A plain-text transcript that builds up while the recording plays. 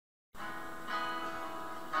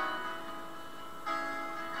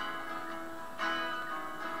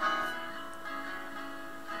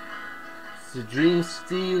So dream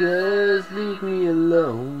stealers, leave me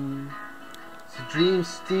alone. So dream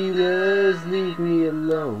stealers, leave me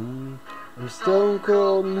alone. I'm stone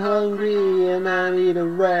cold and hungry and I need a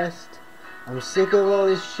rest. I'm sick of all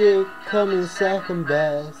this shit coming second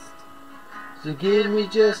best. So give me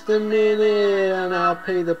just a minute and I'll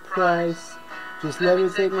pay the price. Just let me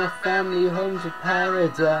take my family home to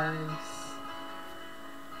paradise.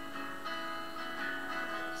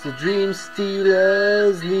 So dream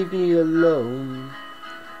stealers, leave me alone.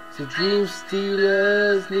 So dream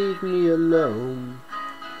stealers, leave me alone.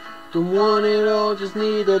 Don't want it all, just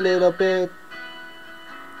need a little bit.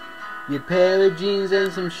 Your pair of jeans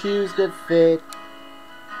and some shoes that fit.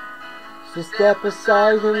 So step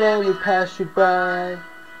aside and let me pass you by.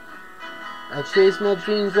 I chase my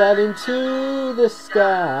dreams right into the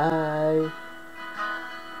sky.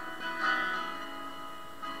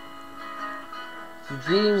 So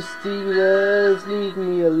dream stealers, leave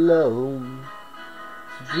me alone.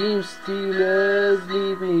 So dream stealers,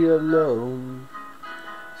 leave me alone.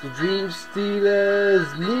 So dream stealers,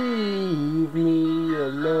 leave me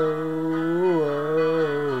alone.